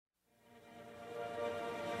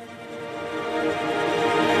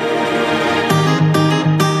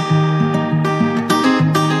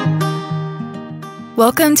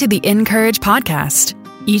Welcome to the Encourage podcast.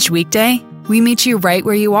 Each weekday, we meet you right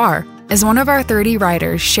where you are as one of our 30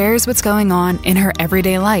 writers shares what's going on in her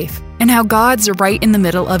everyday life and how God's right in the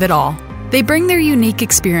middle of it all. They bring their unique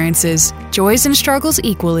experiences, joys and struggles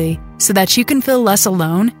equally, so that you can feel less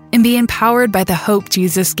alone and be empowered by the hope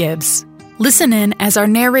Jesus gives. Listen in as our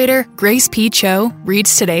narrator, Grace P. Cho,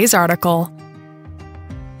 reads today's article.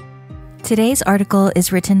 Today's article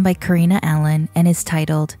is written by Karina Allen and is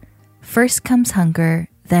titled, First Comes Hunger,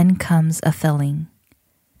 Then Comes a Filling.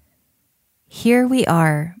 Here we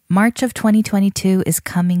are. March of 2022 is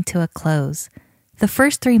coming to a close. The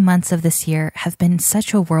first 3 months of this year have been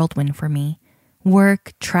such a whirlwind for me.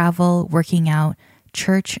 Work, travel, working out,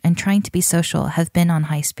 church, and trying to be social have been on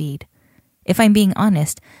high speed. If I'm being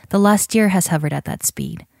honest, the last year has hovered at that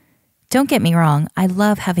speed. Don't get me wrong, I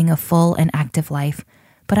love having a full and active life,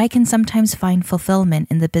 but I can sometimes find fulfillment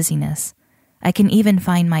in the busyness. I can even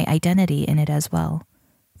find my identity in it as well.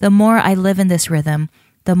 The more I live in this rhythm,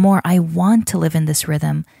 the more I want to live in this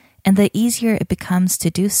rhythm, and the easier it becomes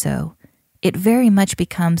to do so. It very much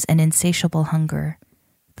becomes an insatiable hunger.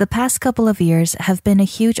 The past couple of years have been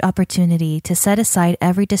a huge opportunity to set aside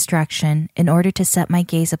every distraction in order to set my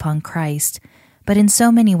gaze upon Christ, but in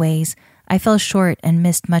so many ways, I fell short and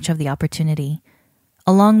missed much of the opportunity.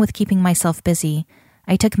 Along with keeping myself busy,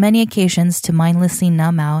 I took many occasions to mindlessly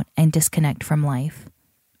numb out and disconnect from life.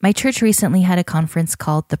 My church recently had a conference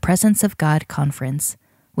called the Presence of God Conference.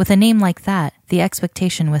 With a name like that, the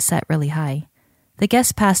expectation was set really high. The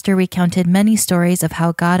guest pastor recounted many stories of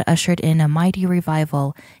how God ushered in a mighty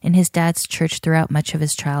revival in his dad's church throughout much of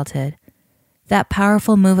his childhood. That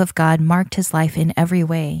powerful move of God marked his life in every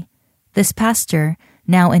way. This pastor,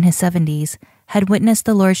 now in his 70s, had witnessed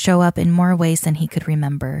the Lord show up in more ways than he could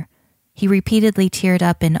remember. He repeatedly teared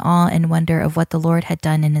up in awe and wonder of what the Lord had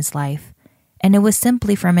done in his life, and it was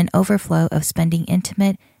simply from an overflow of spending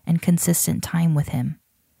intimate and consistent time with him.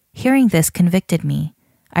 Hearing this convicted me.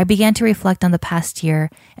 I began to reflect on the past year,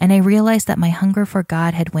 and I realized that my hunger for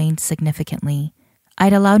God had waned significantly.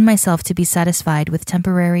 I'd allowed myself to be satisfied with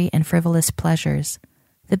temporary and frivolous pleasures.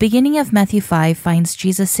 The beginning of Matthew 5 finds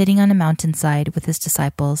Jesus sitting on a mountainside with his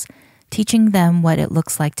disciples, teaching them what it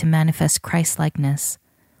looks like to manifest Christ-likeness.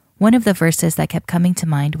 One of the verses that kept coming to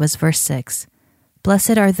mind was verse 6.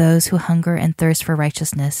 Blessed are those who hunger and thirst for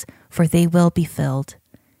righteousness, for they will be filled.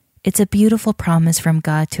 It's a beautiful promise from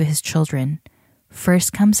God to his children.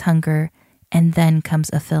 First comes hunger, and then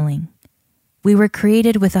comes a filling. We were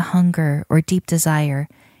created with a hunger or deep desire,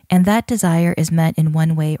 and that desire is met in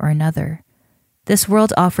one way or another. This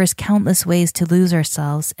world offers countless ways to lose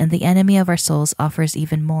ourselves, and the enemy of our souls offers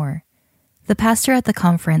even more. The pastor at the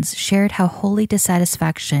conference shared how holy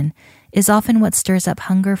dissatisfaction is often what stirs up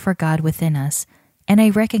hunger for God within us, and I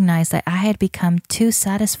recognized that I had become too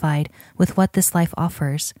satisfied with what this life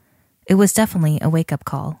offers. It was definitely a wake-up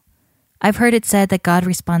call. I've heard it said that God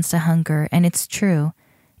responds to hunger, and it's true.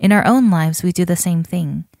 In our own lives, we do the same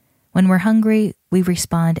thing. When we're hungry, we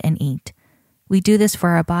respond and eat. We do this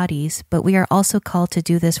for our bodies, but we are also called to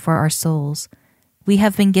do this for our souls. We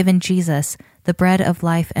have been given Jesus, the bread of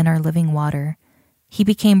life and our living water. He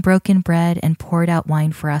became broken bread and poured out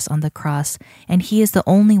wine for us on the cross, and he is the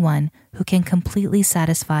only one who can completely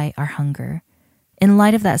satisfy our hunger. In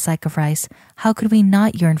light of that sacrifice, how could we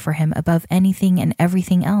not yearn for him above anything and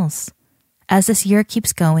everything else? As this year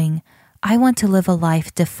keeps going, I want to live a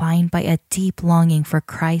life defined by a deep longing for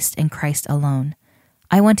Christ and Christ alone.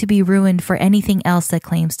 I want to be ruined for anything else that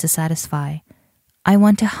claims to satisfy. I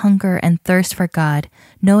want to hunger and thirst for God,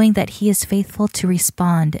 knowing that he is faithful to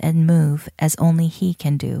respond and move as only he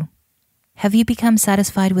can do. Have you become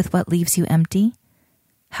satisfied with what leaves you empty?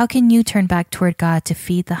 How can you turn back toward God to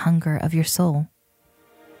feed the hunger of your soul?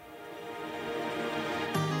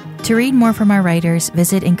 To read more from our writers,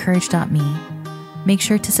 visit encourage.me. Make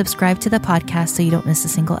sure to subscribe to the podcast so you don't miss a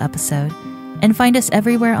single episode, and find us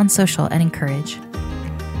everywhere on social at Encourage.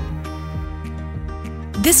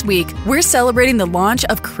 This week, we're celebrating the launch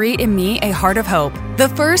of Create in Me a Heart of Hope, the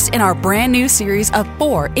first in our brand new series of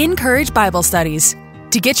 4 Encourage Bible studies.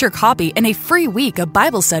 To get your copy and a free week of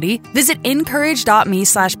Bible study, visit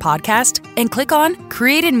encourage.me/podcast and click on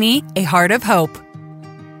Create in Me a Heart of Hope.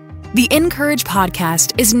 The Encourage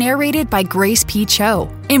podcast is narrated by Grace P. Cho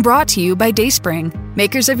and brought to you by Dayspring,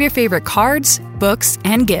 makers of your favorite cards, books,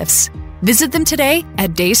 and gifts. Visit them today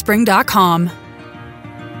at dayspring.com.